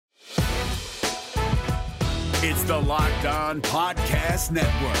It's the Locked On Podcast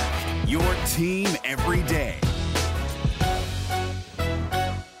Network, your team every day.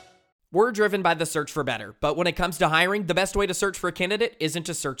 We're driven by the search for better, but when it comes to hiring, the best way to search for a candidate isn't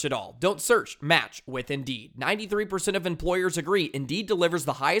to search at all. Don't search, match with Indeed. 93% of employers agree Indeed delivers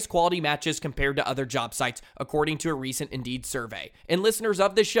the highest quality matches compared to other job sites, according to a recent Indeed survey. And listeners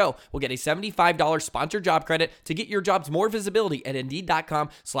of this show will get a $75 sponsored job credit to get your jobs more visibility at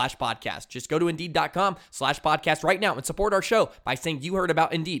Indeed.com/podcast. Just go to Indeed.com/podcast right now and support our show by saying you heard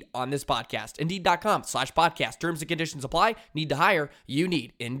about Indeed on this podcast. Indeed.com/podcast. Terms and conditions apply. Need to hire? You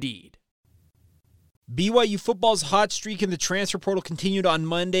need Indeed. BYU football's hot streak in the transfer portal continued on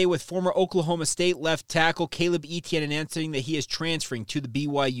Monday with former Oklahoma State left tackle Caleb Etienne announcing that he is transferring to the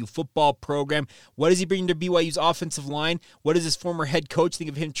BYU football program. What does he bring to BYU's offensive line? What does his former head coach think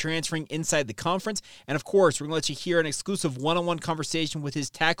of him transferring inside the conference? And of course, we're going to let you hear an exclusive one-on-one conversation with his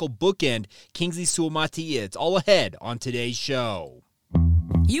tackle bookend, Kingsley Suamataia. It's all ahead on today's show.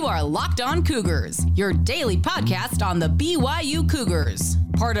 You are Locked On Cougars, your daily podcast on the BYU Cougars.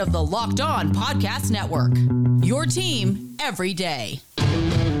 Part of the Locked On Podcast Network, your team every day.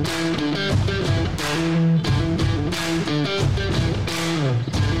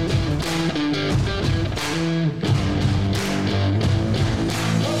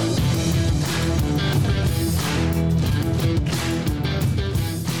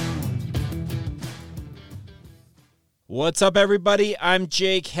 What's up, everybody? I'm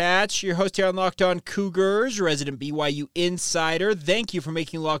Jake Hatch, your host here on Locked On Cougars, resident BYU insider. Thank you for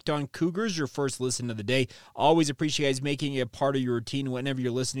making Locked On Cougars your first listen of the day. Always appreciate you guys making it a part of your routine whenever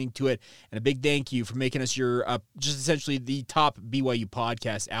you're listening to it. And a big thank you for making us your just essentially the top BYU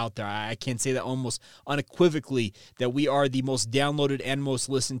podcast out there. I can say that almost unequivocally that we are the most downloaded and most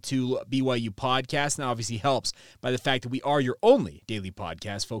listened to BYU podcast. And that obviously helps by the fact that we are your only daily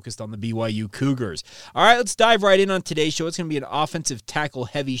podcast focused on the BYU Cougars. All right, let's dive right in on today's show. It's going to be an offensive tackle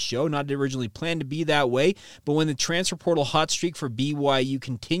heavy show, not originally planned to be that way, but when the transfer portal hot streak for BYU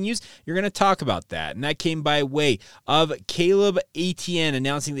continues, you're going to talk about that. And that came by way of Caleb Etienne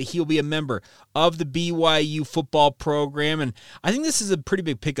announcing that he'll be a member of the BYU football program. And I think this is a pretty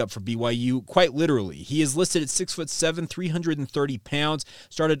big pickup for BYU, quite literally. He is listed at 6'7", 330 pounds,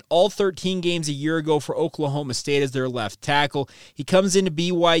 started all 13 games a year ago for Oklahoma State as their left tackle. He comes into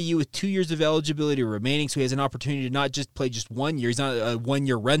BYU with 2 years of eligibility remaining, so he has an opportunity to not just play just 1 year. He's not a 1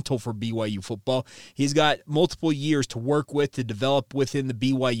 year rental for BYU football. He's got multiple years to work with, to develop within the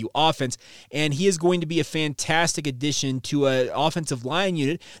BYU offense, and he is going to be a fantastic addition to an offensive line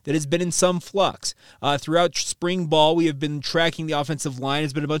unit that has been in some flux. Throughout spring ball, we have been tracking the offensive line.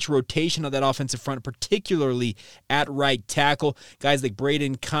 There's been a bunch of rotation on that offensive front, particularly at right tackle. Guys like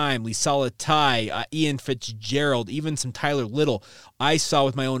Braden Keim, Lisala Tai, Ian Fitzgerald, even some Tyler Little, I saw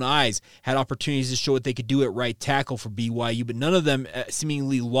with my own eyes, had opportunities to show what they could do at right tackle for BYU, but none of them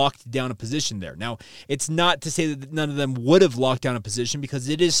seemingly locked down a position there. Now, it's not to say that none of them would have locked down a position because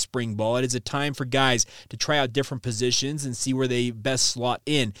it is spring ball. It is a time for guys to try out different positions and see where they best slot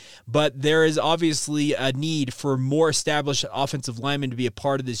in. But there is obviously a need for more established offensive linemen to be a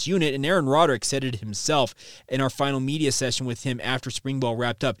part of this unit, and Aaron Roderick said it himself in our final media session with him after spring ball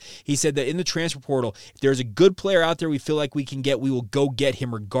wrapped up. He said that in the transfer portal, if there's a good player out there we feel like we can get, we will go get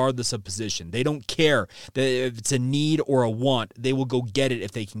him regardless of position. They don't care that if it's a need or a want. They will go get it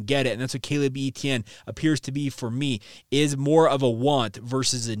if they can get it. And that's what Caleb Etienne appears to be for me, is more of a want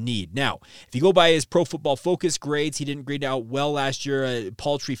versus a need. Now, if you go by his Pro Football Focus grades, he didn't grade out well last year, a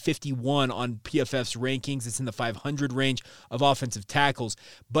paltry 51 on PFF's rankings. It's in the 500 range of offensive tackles.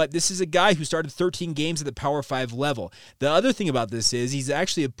 But this is a guy who started 13 games at the Power 5 level. The other thing about this is he's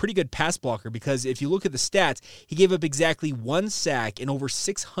actually a pretty good pass blocker because if you look at the stats, he gave up exactly 1 sack in over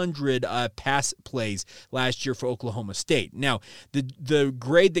 600 pass plays last year for Oklahoma State. Now, the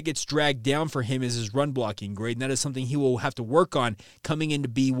grade that gets dragged down for him is his run blocking grade, and that is something he will have to work on coming into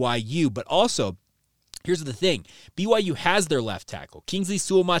BYU. But also, here's the thing. BYU has their left tackle. Kingsley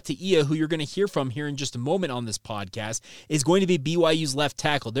Suamataia, who you're going to hear from here in just a moment on this podcast, is going to be BYU's left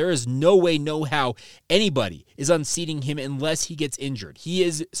tackle. There is no way, no how anybody is unseating him unless he gets injured. He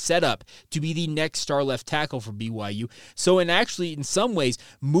is set up to be the next star left tackle for BYU. So, in some ways,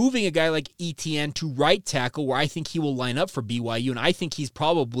 moving a guy like Etienne to right tackle, where I think he will line up for BYU, and I think he's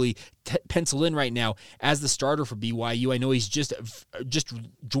probably penciled in right now as the starter for BYU. I know he's just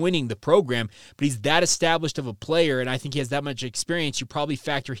joining the program, but he's that established of a player, and I think he has that much experience, you probably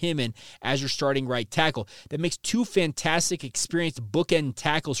factor him in as your starting right tackle. That makes two fantastic, experienced bookend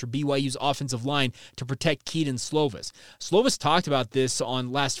tackles for BYU's offensive line to protect Kedon Slovis. Slovis talked about this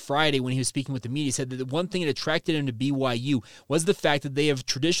on last Friday when he was speaking with the media. He said that the one thing that attracted him to BYU was the fact that they have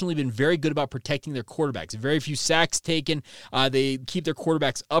traditionally been very good about protecting their quarterbacks. Very few sacks taken. They keep their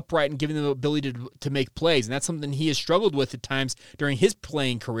quarterbacks upright and giving them the ability to make plays, and that's something he has struggled with at times during his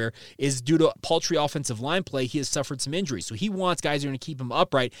playing career, is due to paltry offensive line play, he has suffered some injuries. So he wants guys who are going to keep him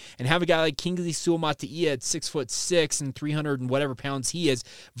upright, and have a guy like Kingsley Suamataia at 6'6" and 300 and whatever pounds he is,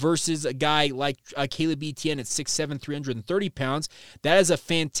 versus a guy like Caleb Etienne at 6'7", 330 pounds. That is a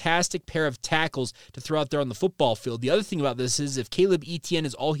fantastic pair of tackles to throw out there on the football field. The other thing about this is if Caleb Etienne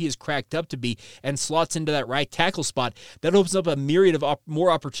is all he is cracked up to be and slots into that right tackle spot, that opens up a myriad of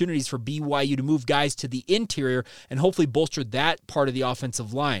more opportunities for BYU to move guys to the interior and hopefully bolster that part of the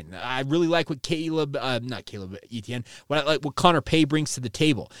offensive line. I really like what what Connor Pay brings to the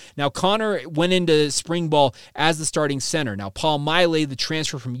table. Now, Connor went into spring ball as the starting center. Now, Paul Miley, the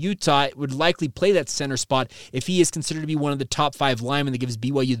transfer from Utah, would likely play that center spot if he is considered to be one of the top 5 linemen that gives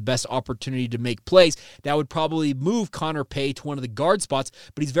BYU the best opportunity to make plays. That would probably move Connor Pay to one of the guard spots,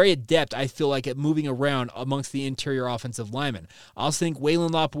 but he's very adept, I feel like, at moving around amongst the interior offensive linemen. I also think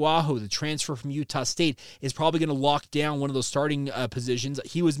Waylon Lapuaho, the transfer from Utah State, is probably going to lock down one of those starting positions.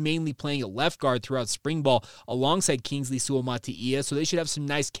 He was mainly playing at left guard throughout spring ball alongside Kingsley Suamataia, so they should have some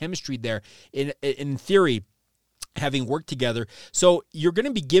nice chemistry there in theory, having worked together. So you're going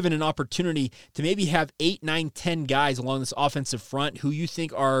to be given an opportunity to maybe have 8, 9, 10 guys along this offensive front who you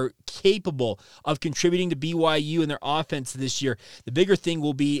think are capable of contributing to BYU and their offense this year. The bigger thing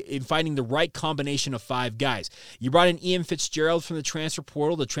will be in finding the right combination of 5 guys. You brought in Ian Fitzgerald from the transfer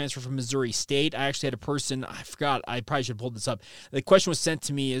portal, the transfer from Missouri State. I actually had a person, I forgot, I probably should have pulled this up. The question was sent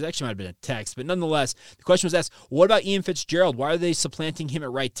to me, it actually might have been a text, but nonetheless, the question was asked, what about Ian Fitzgerald? Why are they supplanting him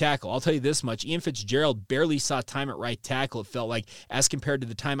at right tackle? I'll tell you this much, Ian Fitzgerald barely saw time at right tackle, it felt like, as compared to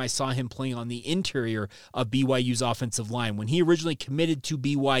the time I saw him playing on the interior of BYU's offensive line. When he originally committed to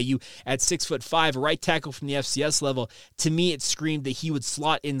BYU at 6'5", a right tackle from the FCS level, to me it screamed that he would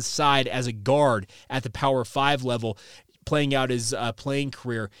slot inside as a guard at the Power 5 level, playing out his playing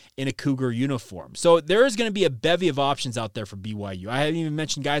career in a Cougar uniform. So there is going to be a bevy of options out there for BYU. I haven't even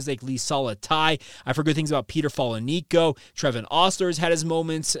mentioned guys like Lee Salatai. I've heard good things about Peter Falanico. Trevin Ostler's had his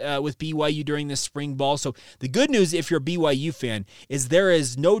moments with BYU during this spring ball. So the good news, if you're a BYU fan, is there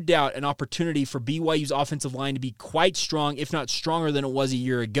is no doubt an opportunity for BYU's offensive line to be quite strong, if not stronger than it was a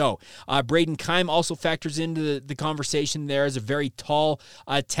year ago. Braden Keim also factors into the conversation there as a very tall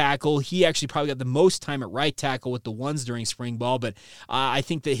tackle. He actually probably got the most time at right tackle with the ones during spring ball, but I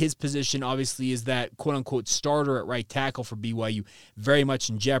think that his position obviously is that quote-unquote starter at right tackle for BYU, very much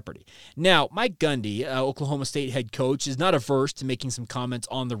in jeopardy. Now, Mike Gundy, Oklahoma State head coach, is not averse to making some comments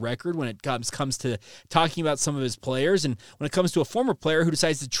on the record when it comes to talking about some of his players, and when it comes to a former player who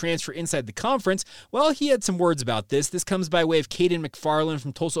decides to transfer inside the conference, well, he had some words about this. This comes by way of Caden McFarland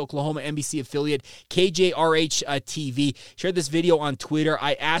from Tulsa, Oklahoma, NBC affiliate KJRH TV. Shared this video on Twitter.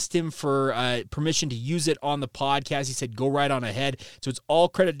 I asked him for permission to use it on the podcast. He said, go right on ahead. So it's all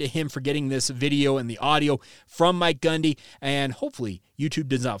credit to him for getting this video and the audio from Mike Gundy, and hopefully YouTube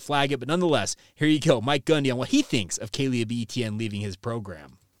does not flag it. But nonetheless, here you go, Mike Gundy on what he thinks of Caleb Etienne leaving his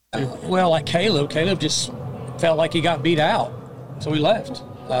program. Well, like Caleb just felt like he got beat out, so he left.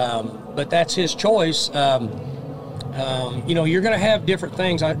 But that's his choice. You're going to have different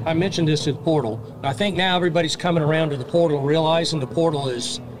things. I mentioned this to the portal. I think now everybody's coming around to the portal, realizing the portal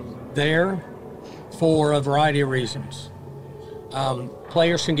is there for a variety of reasons.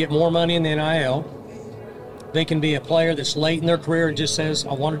 Players can get more money in the NIL. They can be a player that's late in their career and just says,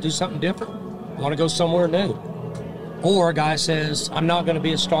 I want to do something different. I want to go somewhere new. Or a guy says, I'm not going to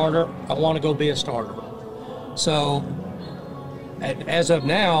be a starter. I want to go be a starter. So as of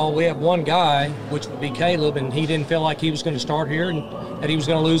now, we have one guy, which would be Caleb, and he didn't feel like he was going to start here and that he was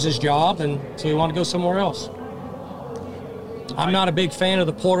going to lose his job, and so he wanted to go somewhere else. I'm not a big fan of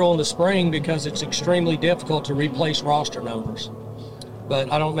the portal in the spring because it's extremely difficult to replace roster numbers.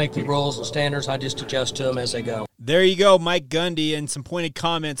 But I don't make the rules and standards. I just adjust to them as they go. There you go, Mike Gundy, and some pointed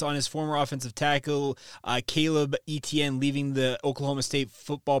comments on his former offensive tackle, Caleb Etienne, leaving the Oklahoma State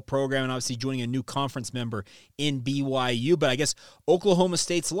football program and obviously joining a new conference member in BYU. But I guess Oklahoma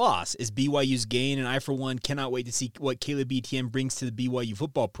State's loss is BYU's gain, and I, for one, cannot wait to see what Caleb Etienne brings to the BYU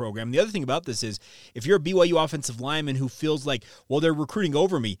football program. The other thing about this is, if you're a BYU offensive lineman who feels like, well, they're recruiting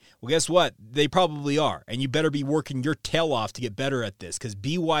over me, well, guess what? They probably are, and you better be working your tail off to get better at this, because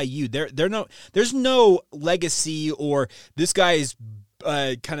BYU, there's no legacy or this guy is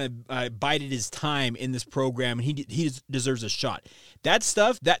bided his time in this program, and he deserves a shot. That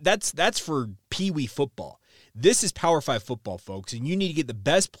stuff, that's for Pee Wee football. This is Power 5 football, folks, and you need to get the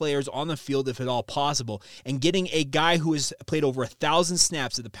best players on the field if at all possible. And getting a guy who has played over 1,000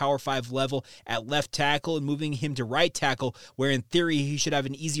 snaps at the Power 5 level at left tackle and moving him to right tackle, where in theory he should have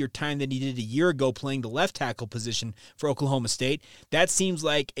an easier time than he did a year ago playing the left tackle position for Oklahoma State, that seems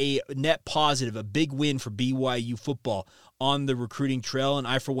like a net positive, a big win for BYU football on the recruiting trail, and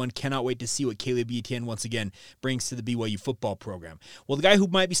I, for one, cannot wait to see what Caleb Etienne once again brings to the BYU football program. Well, the guy who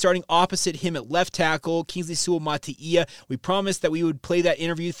might be starting opposite him at left tackle, Kingsley Sewell-Matiia, we promised that we would play that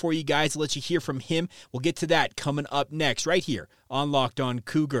interview for you guys to let you hear from him. We'll get to that coming up next, right here on Locked On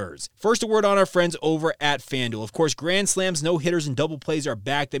Cougars. First, a word on our friends over at FanDuel. Of course, grand slams, no-hitters, and double plays are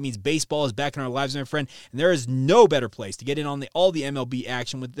back. That means baseball is back in our lives, my friend, and there is no better place to get in on all the MLB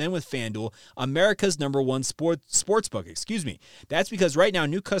action than with FanDuel, America's #1 sportsbook. That's because right now,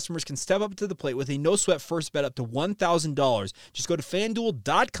 new customers can step up to the plate with a no-sweat first bet up to $1,000. Just go to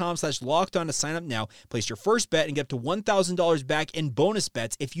FanDuel.com/lockedon to sign up now. Place your first bet and get up to $1,000 back in bonus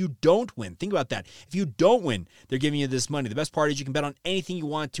bets if you don't win. Think about that. If you don't win, they're giving you this money. The best part is you can bet on anything you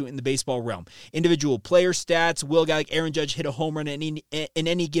want to in the baseball realm. Individual player stats. Will a guy like Aaron Judge hit a home run in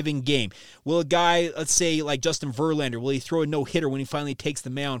any given game? Will a guy, let's say, like Justin Verlander, will he throw a no-hitter when he finally takes the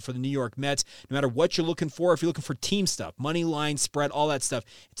mound for the New York Mets? No matter what you're looking for, if you're looking for team stuff, money line, spread, all that stuff,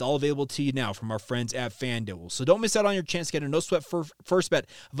 it's all available to you now from our friends at FanDuel. So don't miss out on your chance to get a no-sweat first bet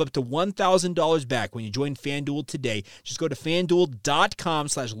of up to $1,000 back when you join FanDuel today. Just go to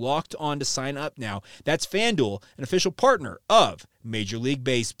FanDuel.com/lockedon to sign up now. That's FanDuel, an official partner of Major League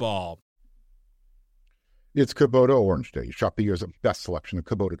Baseball. It's Kubota Orange Day. Shop the year's best selection of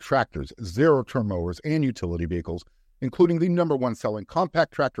Kubota tractors, zero-turn mowers, and utility vehicles, including the #1 selling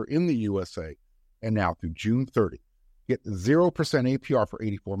compact tractor in the USA. And now through June 30, get 0% APR for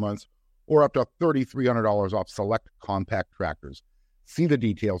 84 months or up to $3,300 off select compact tractors. See the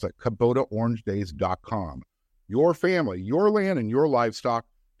details at KubotaOrangeDays.com. Your family, your land, and your livestock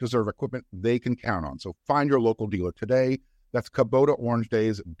deserve equipment they can count on. So find your local dealer today. That's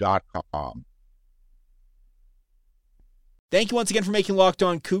KubotaOrangeDays.com. Thank you once again for making Locked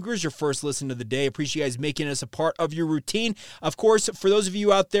On Cougars your first listen of the day. Appreciate you guys making us a part of your routine. Of course, for those of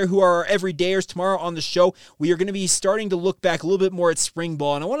you out there who are our everydayers, tomorrow on the show, we are going to be starting to look back a little bit more at spring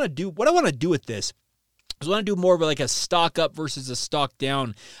ball. And what I want to do with this I want to do more of like a stock up versus a stock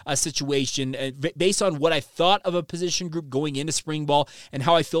down situation based on what I thought of a position group going into spring ball and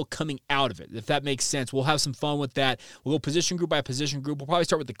how I feel coming out of it, if that makes sense. We'll have some fun with that. We'll go position group by position group. We'll probably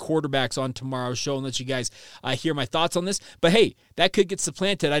start with the quarterbacks on tomorrow's show and let you guys hear my thoughts on this. But hey, that could get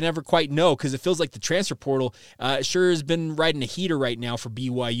supplanted. I never quite know because it feels like the transfer portal sure has been riding a heater right now for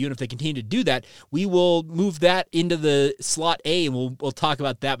BYU. And if they continue to do that, we will move that into the slot A and we'll talk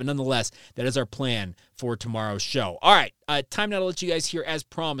about that. But nonetheless, that is our plan for tomorrow's show. All right, time now to let you guys hear, as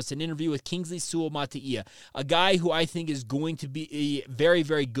promised, an interview with Kingsley Sewell-Matiia, a guy who I think is going to be very,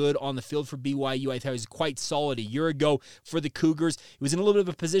 very good on the field for BYU. I thought he was quite solid a year ago for the Cougars. He was in a little bit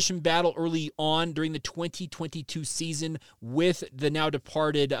of a position battle early on during the 2022 season with the now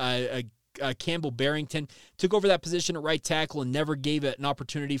departed Campbell Barrington. Took over that position at right tackle and never gave it an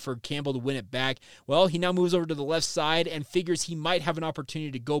opportunity for Campbell to win it back. Well, he now moves over to the left side and figures he might have an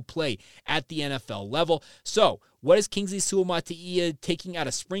opportunity to go play at the NFL level. So, what is Kingsley Sewell-Matiia taking out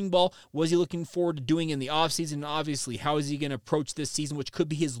of spring ball? What is he looking forward to doing in the offseason? And obviously, how is he going to approach this season, which could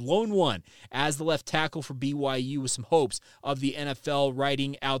be his lone one as the left tackle for BYU with some hopes of the NFL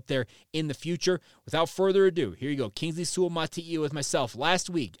riding out there in the future? Without further ado, here you go. Kingsley Sewell-Matiia with myself last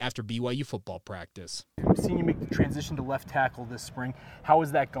week after BYU football practice. I've seen you make the transition to left tackle this spring. How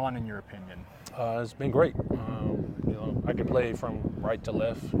has that gone in your opinion? It's been great. I can play from right to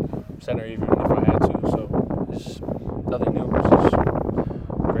left, center even if I had to. So it's nothing new. It's just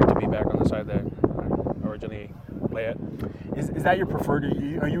great to be back on the side that I originally play at. Is that your preferred?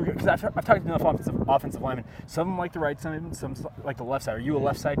 Are you? Because I've talked to enough offensive linemen. Some like the right side, some like the left side. Are you a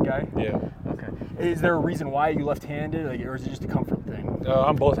left side guy? Yeah. Okay. Is there a reason why you left-handed, or is it just a comfort thing?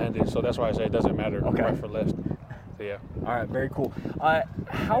 I'm both-handed, so that's why I say it doesn't matter. Okay. Right for left. So, yeah. All right, very cool.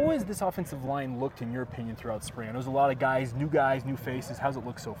 How has this offensive line looked in your opinion throughout spring? I know there's a lot of guys, new faces. How's it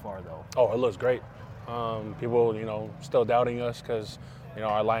look so far, though? Oh, it looks great. People, still doubting us because,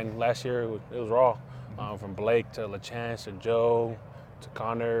 our line last year, it was raw. From Blake to LaChance to Joe to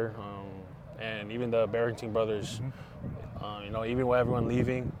Connor, and even the Barrington brothers. Even with everyone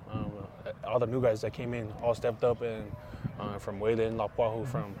leaving, all the new guys that came in all stepped up, and from Waylon Lapuahu,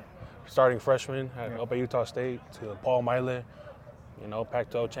 from starting freshman up at Utah State to Paul Milan,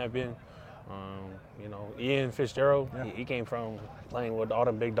 Pac-12 champion. You know, Ian Fitzgerald, he came from playing with all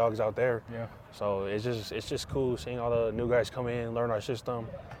the big dogs out there. Yeah. So it's just cool seeing all the new guys come in, learn our system,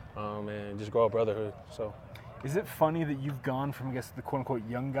 and just grow a brotherhood. So. Is it funny that you've gone from, I guess, the quote-unquote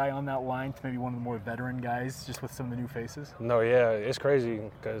young guy on that line to maybe one of the more veteran guys, just with some of the new faces? No, yeah, it's crazy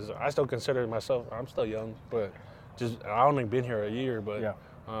because I still consider myself, I'm still young, but I only been here a year, but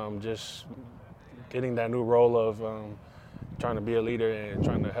just getting that new role of trying to be a leader and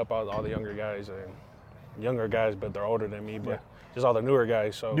trying to help out all the younger guys, but they're older than me, but just all the newer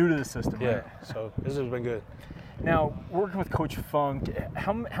guys. So new to the system, right? So this has been good. Now, working with Coach Funk,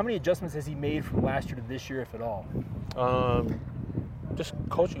 how many adjustments has he made from last year to this year, if at all? Just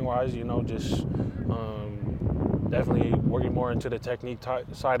coaching-wise, you know, just definitely working more into the technique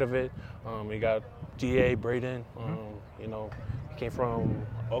side of it. We got GA, Braden, you know, he came from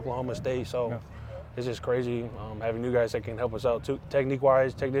Oklahoma State, so it's just crazy having new guys that can help us out too,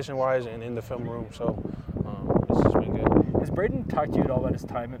 technique-wise, technician-wise, and in the film room. So it's just been good. Has Braden talked to you at all about his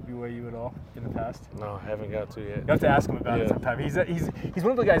time at BYU at all in the past? No, I haven't got to yet. You have to ask him about it sometime. He's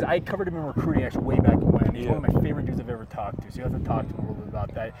one of the guys, I covered him in recruiting actually way back when. He's one of my favorite dudes I've ever talked to. So you have to talk to him a little bit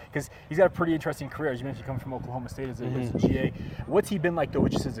about that. Because he's got a pretty interesting career. As you mentioned, he comes from Oklahoma State as a GA. What's he been like though,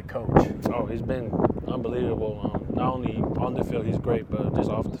 just as a coach? Oh, he's been unbelievable. Not only on the field, he's great, but just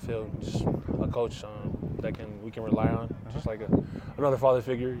off the field, just a coach that we can rely on. Just like another father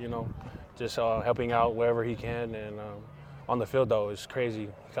figure, you know, just helping out wherever he can. And on the field, though, it's crazy.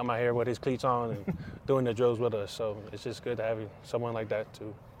 He come out here with his cleats on and doing the drills with us. So it's just good to have someone like that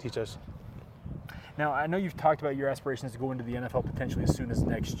to teach us. Now, I know you've talked about your aspirations to go into the NFL potentially as soon as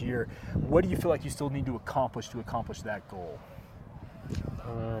next year. What do you feel like you still need to accomplish that goal?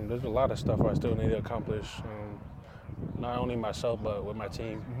 There's a lot of stuff I still need to accomplish, not only myself, but with my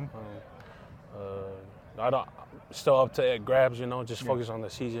team. Still up to grabs, you know, just focus on the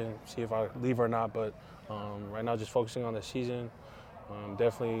season, see if I leave or not. But right now, just focusing on the season.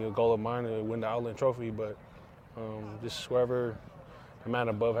 Definitely a goal of mine to win the Outland Trophy, but just wherever the man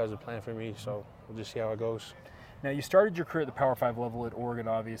above has a plan for me, so we'll just see how it goes. Now, you started your career at the Power 5 level at Oregon,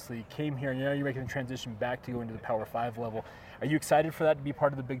 obviously. Came here, and now you're making the transition back to go into the Power 5 level. Are you excited for that to be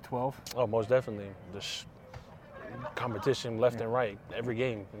part of the Big 12? Oh, most definitely. Just competition left and right. Every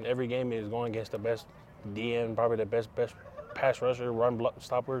game is going against the best DN, probably the best pass rusher, run block,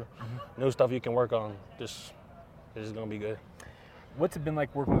 stopper. New stuff you can work on. This is going to be good. What's it been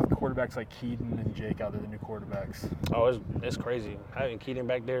like working with quarterbacks like Keaton and Jake out there, the new quarterbacks? Oh, it's crazy. Having Keaton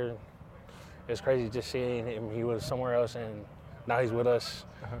back there, it's crazy just seeing him. He was somewhere else, and now he's with us.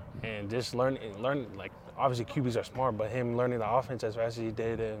 And just learn. Like, obviously QBs are smart, but him learning the offense as fast as he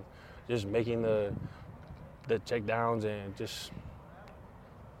did and just making the check downs and just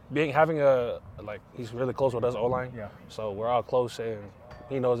he's really close with us O-line. Yeah. So we're all close, and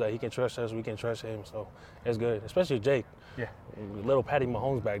he knows that he can trust us, we can trust him. So it's good, especially Jake. Yeah. Little Patty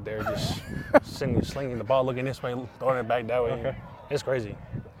Mahomes back there just slinging the ball, looking this way, throwing it back that way. Okay. It's crazy.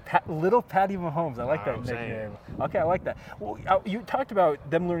 Little Patty Mahomes. I like that nickname. Okay, I like that. Well, you talked about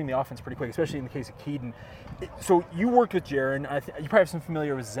them learning the offense pretty quick, especially in the case of Keaton. So you worked with Jaron. You probably have some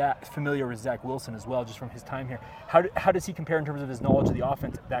familiar with Zach Wilson as well, just from his time here. How does he compare in terms of his knowledge of the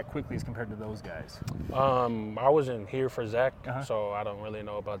offense that quickly as compared to those guys? I wasn't here for Zach, so I don't really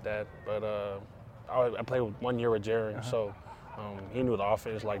know about that. But I played 1 year with Jaron, so he knew the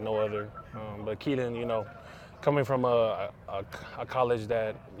offense like no other. But Keaton, you know, coming from a college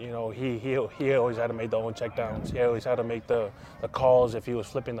that, you know, he always had to make the own checkdowns. He always had to make the calls, if he was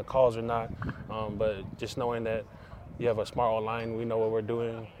flipping the calls or not. But just knowing that you have a smart line, we know what we're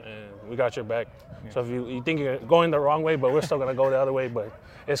doing, and we got your back. Yeah. So if you think you're going the wrong way, but we're still going to go the other way, but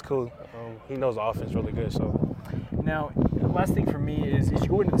it's cool. He knows the offense really good. So now, last thing for me is you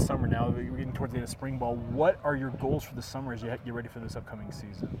go into the summer now, we're getting towards the end of spring ball. What are your goals for the summer as you get ready for this upcoming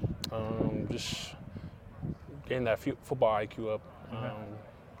season? Just getting that football IQ up,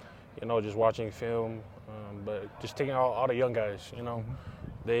 you know, just watching film, but just taking all the young guys, you know,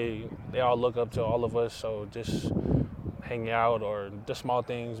 they all look up to all of us, so just hanging out or the small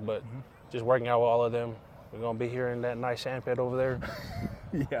things, but just working out with all of them. We're going to be here in that nice sandpit over there.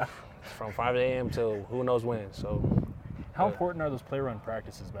 Yeah. From 5 a.m. till who knows when, so. How important are those play run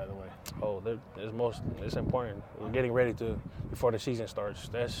practices, by the way? Oh, it's important. We're getting ready before the season starts.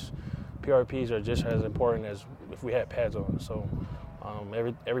 PRPs are just as important as if we had pads on. So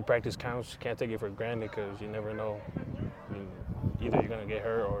every practice counts. You can't take it for granted because you never know. Either you're going to get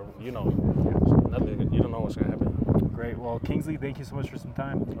hurt or, you know, you don't know what's going to happen. Great. Great. Well, Kingsley, thank you so much for some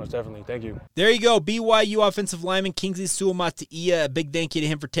time. Most definitely. Thank you. There you go. BYU offensive lineman Kingsley Suamataia. A big thank you to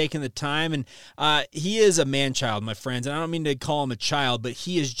him for taking the time. And he is a man-child, my friends. And I don't mean to call him a child, but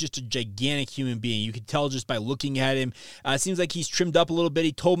he is just a gigantic human being. You can tell just by looking at him. It seems like he's trimmed up a little bit.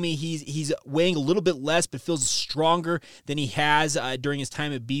 He told me he's weighing a little bit less, but feels stronger than he has during his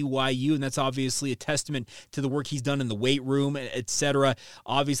time at BYU. And that's obviously a testament to the work he's done in the weight room, etc.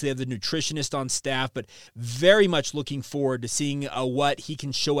 Obviously, they have the nutritionist on staff, but very much looking forward to seeing what he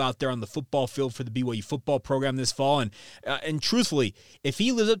can show out there on the football field for the BYU football program this fall. And truthfully, if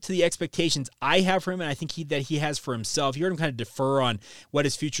he lives up to the expectations I have for him, and I think that he has for himself, you heard him kind of defer on what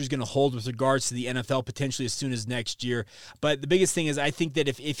his future is going to hold with regards to the NFL potentially as soon as next year. But the biggest thing is I think that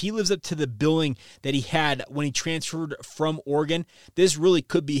if he lives up to the billing that he had when he transferred from Oregon, this really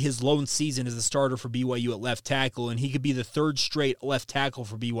could be his lone season as a starter for BYU at left tackle, and he could be the third straight left tackle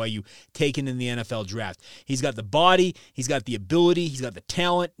for BYU taken in the NFL draft. He's got the body, he's got the ability, he's got the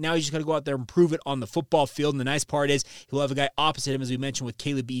talent. Now he's just got to go out there and prove it on the football field. And the nice part is he'll have a guy opposite him, as we mentioned, with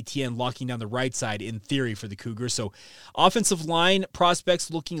Caleb Etienne locking down the right side in theory for the Cougars. So offensive line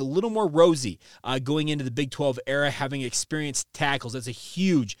prospects looking a little more rosy going into the Big 12 era, having experienced tackles. That's a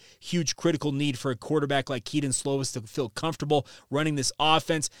huge critical need for a quarterback like Kedon Slovis to feel comfortable running this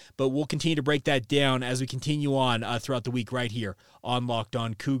offense. But we'll continue to break that down as we continue on throughout the week right here on Locked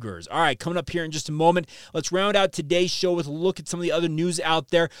On Cougars. All right, coming up here in just a moment, let's round out today's show with a look at some of the other news out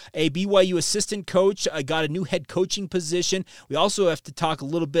there. A BYU assistant coach got a new head coaching position. We also have to talk a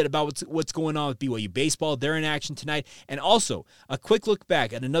little bit about what's going on with BYU baseball. They're in action tonight. And also, a quick look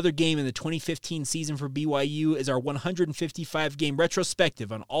back at another game in the 2015 season for BYU is our 155-game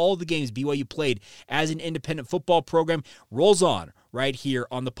retrospective on all the games BYU played as an independent football program. Rolls on right here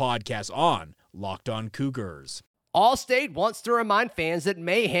on the podcast on Locked On Cougars. Allstate wants to remind fans that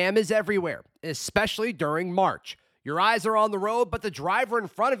mayhem is everywhere, especially during March. Your eyes are on the road, but the driver in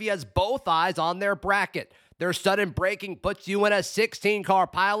front of you has both eyes on their bracket. Their sudden braking puts you in a 16-car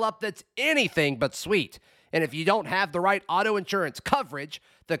pileup that's anything but sweet. And if you don't have the right auto insurance coverage,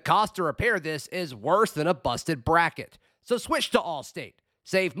 the cost to repair this is worse than a busted bracket. So switch to Allstate.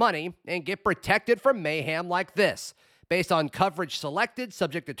 Save money and get protected from mayhem like this. Based on coverage selected,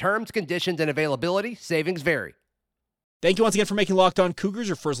 subject to terms, conditions, and availability, savings vary. Thank you once again for making Locked On Cougars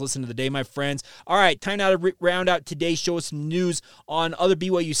your first listen of the day, my friends. All right, time now to round out today's show with some news on other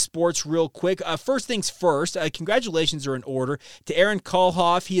BYU sports real quick. First things first, congratulations are in order to Aaron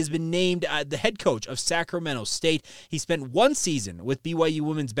Kalhoff. He has been named the head coach of Sacramento State. He spent one season with BYU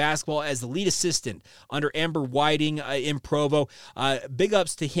women's basketball as the lead assistant under Amber Whiting in Provo. Big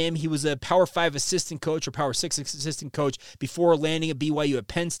ups to him. He was a Power 5 assistant coach or Power 6 assistant coach before landing at BYU at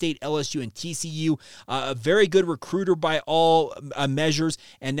Penn State, LSU, and TCU. A very good recruiter by all measures,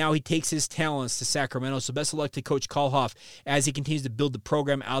 and now he takes his talents to Sacramento. So best of luck to Coach Kalhoff as he continues to build the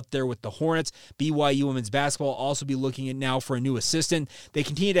program out there with the Hornets. BYU women's basketball will also be looking at now for a new assistant. They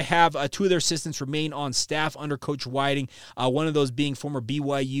continue to have two of their assistants remain on staff under Coach Whiting, one of those being former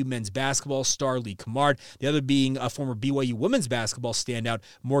BYU men's basketball star Lee Kamard, the other being a former BYU women's basketball standout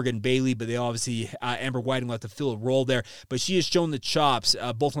Morgan Bailey, but they obviously, Amber Whiting will have to fill a role there. But she has shown the chops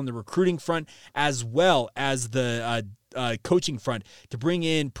both on the recruiting front as well as the coaching front to bring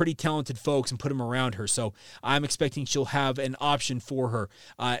in pretty talented folks and put them around her. So I'm expecting she'll have an option for her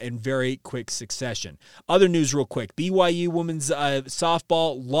in very quick succession. Other news real quick. BYU women's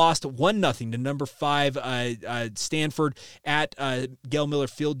softball lost 1-0 to number 5 Stanford at Gail Miller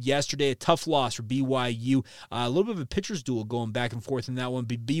Field yesterday. A tough loss for BYU. A little bit of a pitcher's duel going back and forth in that one.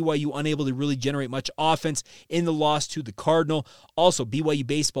 But BYU unable to really generate much offense in the loss to the Cardinal. Also, BYU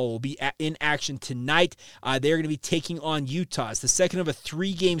baseball will be in action tonight. They're going to be taking on Utah. It's the second of a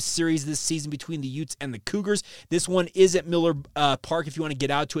 3-game series this season between the Utes and the Cougars. This one is at Miller Park if you want to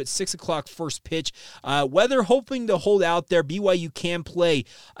get out to it. 6 o'clock first pitch. Weather hoping to hold out there. BYU can play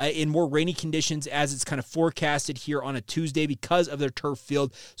in more rainy conditions as it's kind of forecasted here on a Tuesday because of their turf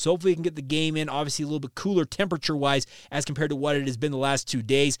field. So hopefully we can get the game in. Obviously a little bit cooler temperature-wise as compared to what it has been the last 2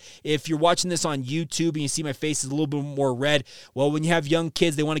 days. If you're watching this on YouTube and you see my face is a little bit more red, well, when you have young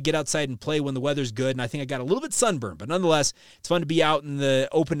kids, they want to get outside and play when the weather's good, and I think I got a little bit sunburned, but nonetheless, it's fun to be out in the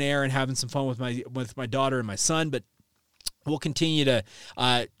open air and having some fun with my daughter and my son. But We'll continue to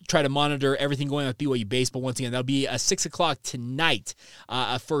try to monitor everything going on with BYU baseball. Once again, that'll be 6 o'clock tonight,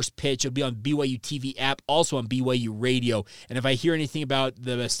 first pitch. It'll be on BYU TV app, also on BYU radio. And if I hear anything about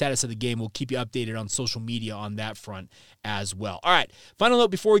the status of the game, we'll keep you updated on social media on that front as well. All right, final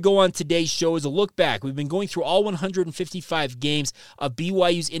note before we go on today's show is a look back. We've been going through all 155 games of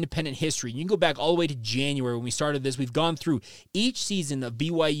BYU's independent history. You can go back all the way to January when we started this. We've gone through each season of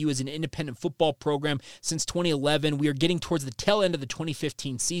BYU as an independent football program since 2011. We are getting towards the tail end of the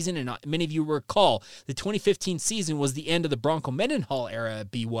 2015 season, and many of you recall the 2015 season was the end of the Bronco Mendenhall era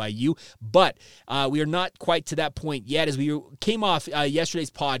at BYU, but we are not quite to that point yet as we came off yesterday's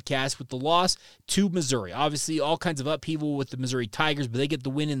podcast with the loss to Missouri. Obviously, all kinds of upheaval with the Missouri Tigers, but they get the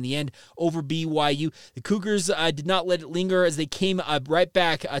win in the end over BYU. The Cougars did not let it linger as they came right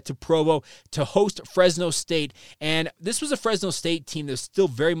back to Provo to host Fresno State, and this was a Fresno State team that was still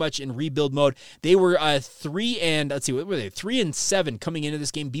very much in rebuild mode. They were 3-7 coming into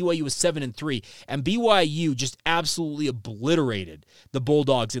this game. BYU was 7-3, and BYU just absolutely obliterated the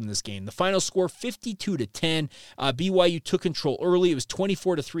Bulldogs in this game. The final score 52-10. BYU took control early. It was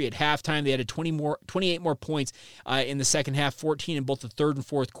 24-3 at halftime. They had 28 more points in the second half, 14 in both the third and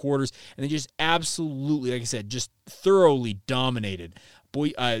fourth quarters, and they just absolutely, like I said, just thoroughly dominated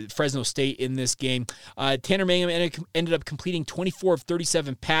Fresno State in this game. Tanner Mangum ended up completing 24 of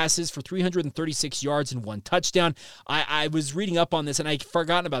 37 passes for 336 yards and 1 touchdown. I was reading up on this, and I'd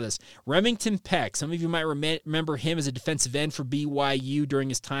forgotten about this. Remington Peck, some of you might remember him as a defensive end for BYU during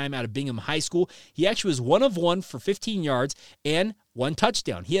his time out of Bingham High School. He actually was 1 of 1 for 15 yards and 1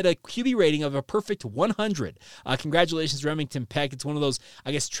 touchdown. He had a QB rating of a perfect 100. Congratulations, Remington Peck. It's one of those,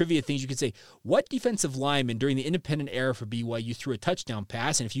 I guess, trivia things you could say. What defensive lineman during the independent era for BYU threw a touchdown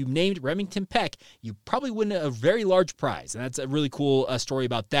pass? And if you named Remington Peck, you probably win a very large prize. And that's a really cool story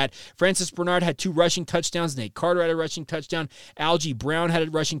about that. Francis Bernard had 2 rushing touchdowns. Nate Carter had a rushing touchdown. Algie Brown had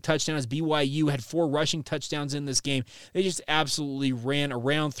a rushing touchdown as BYU had 4 rushing touchdowns in this game. They just absolutely ran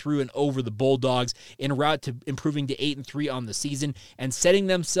around, through, and over the Bulldogs en route to improving to 8-3 on the season and setting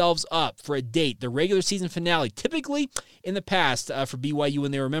themselves up for a date, the regular season finale. Typically, in the past, for BYU, when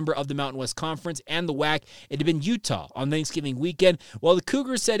they were a member of the Mountain West Conference and the WAC, it had been Utah on Thanksgiving weekend. Well, the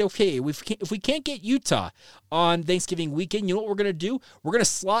Cougars said, okay, if we can't get Utah on Thanksgiving weekend, you know what we're going to do? We're going to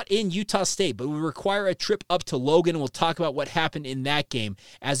slot in Utah State, but we require a trip up to Logan, and we'll talk about what happened in that game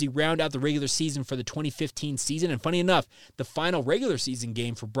as we round out the regular season for the 2015 season. And funny enough, the final regular season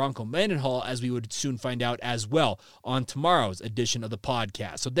game for Bronco Mendenhall, as we would soon find out as well on tomorrow's edition of the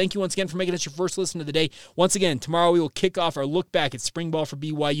podcast. So thank you once again for making us your first listen of the day. Once again, tomorrow we will kick off our look back at spring ball for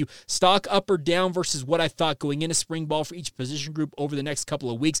BYU. Stock up or down versus what I thought going into spring ball for each position group over the next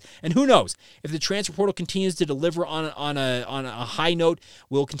couple of weeks. And who knows, if the transfer portal continues to deliver on a high note,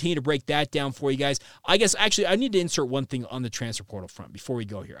 we'll continue to break that down for you guys. I guess actually I need to insert one thing on the transfer portal front before we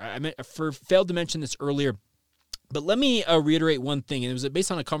go here. I failed to mention this earlier. But let me reiterate one thing, and it was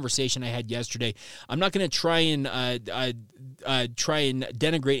based on a conversation I had yesterday. I'm not going to try and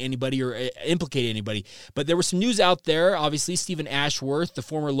denigrate anybody or implicate anybody, but there was some news out there. Obviously, Stephen Ashworth, the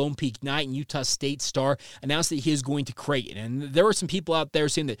former Lone Peak Knight and Utah State star, announced that he is going to Creighton. And there were some people out there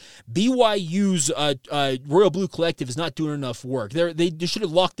saying that BYU's Royal Blue Collective is not doing enough work. They should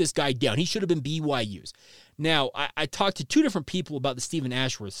have locked this guy down. He should have been BYU's. Now, I talked to 2 different people about the Stephen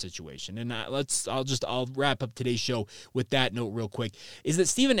Ashworth situation, and I'll wrap up today's show with that note real quick, is that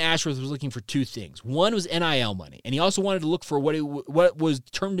Stephen Ashworth was looking for 2 things. One was NIL money, and he also wanted to look for what was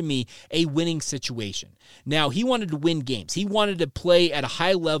termed to me a winning situation. Now, he wanted to win games. He wanted to play at a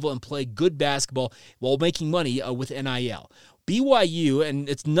high level and play good basketball while making money with NIL. BYU, and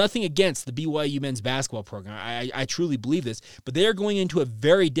it's nothing against the BYU men's basketball program, I truly believe this, but they are going into a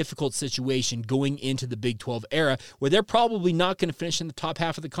very difficult situation going into the Big 12 era where they're probably not going to finish in the top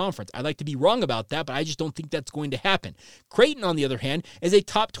half of the conference. I'd like to be wrong about that, but I just don't think that's going to happen. Creighton, on the other hand, is a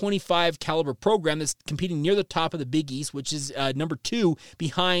top 25 caliber program that's competing near the top of the Big East, which is number 2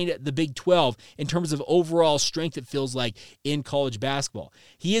 behind the Big 12 in terms of overall strength, it feels like, in college basketball.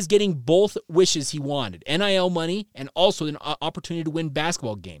 He is getting both wishes he wanted, NIL money and also an opportunity to win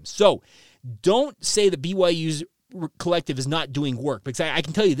basketball games. So don't say that BYU's collective is not doing work, because I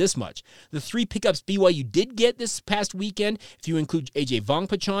can tell you this much. The 3 pickups BYU did get this past weekend, if you include AJ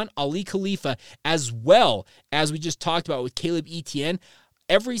Vongpachan, Ali Khalifa, as well as we just talked about with Caleb Etienne,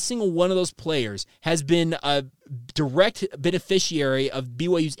 every single one of those players has been a direct beneficiary of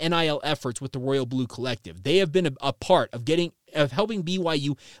BYU's NIL efforts with the Royal Blue Collective. They have been a part of helping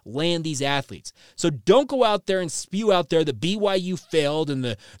BYU land these athletes. So don't go out there and spew out there that BYU failed and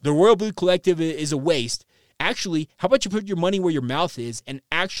the Royal Blue Collective is a waste Actually, how about you put your money where your mouth is and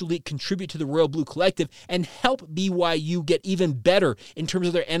actually contribute to the Royal Blue Collective and help BYU get even better in terms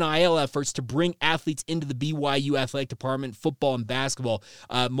of their NIL efforts to bring athletes into the BYU athletic department, football and basketball,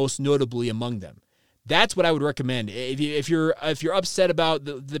 most notably among them. That's what I would recommend. If you're upset about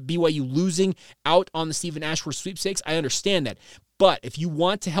the BYU losing out on the Stephen Ashworth sweepstakes, I understand that. But if you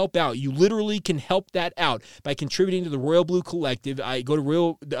want to help out, you literally can help that out by contributing to the Royal Blue Collective. Go to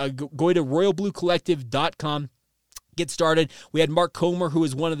royalbluecollective.com. Get started. We had Mark Comer, who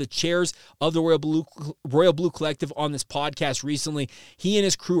is one of the chairs of the Royal Blue Collective, on this podcast recently. He and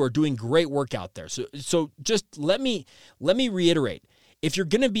his crew are doing great work out there. So just let me reiterate. If you're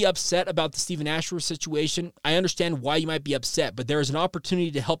going to be upset about the Stephen Ashworth situation, I understand why you might be upset, but there is an opportunity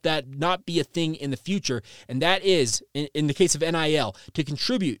to help that not be a thing in the future, and that is, in the case of NIL, to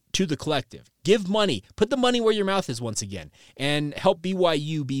contribute to the collective. Give money. Put the money where your mouth is once again, and help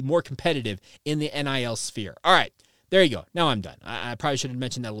BYU be more competitive in the NIL sphere. All right. There you go. Now I'm done. I probably should have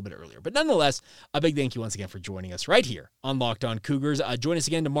mentioned that a little bit earlier. But nonetheless, a big thank you once again for joining us right here on Locked On Cougars. Join us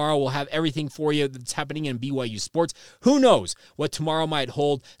again tomorrow. We'll have everything for you that's happening in BYU sports. Who knows what tomorrow might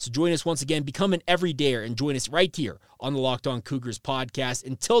hold? So join us once again. Become an everydayer and join us right here on the Locked On Cougars podcast.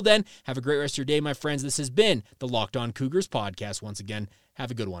 Until then, have a great rest of your day, my friends. This has been the Locked On Cougars podcast. Once again, have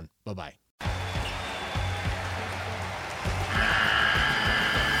a good one. Bye-bye.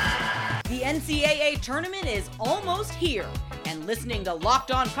 The NCAA tournament is almost here, and listening to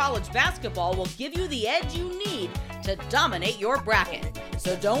Locked On College Basketball will give you the edge you need to dominate your bracket.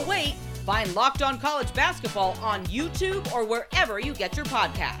 So don't wait. Find Locked On College Basketball on YouTube or wherever you get your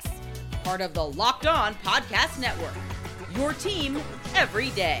podcasts. Part of the Locked On Podcast Network. Your team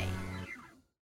every day.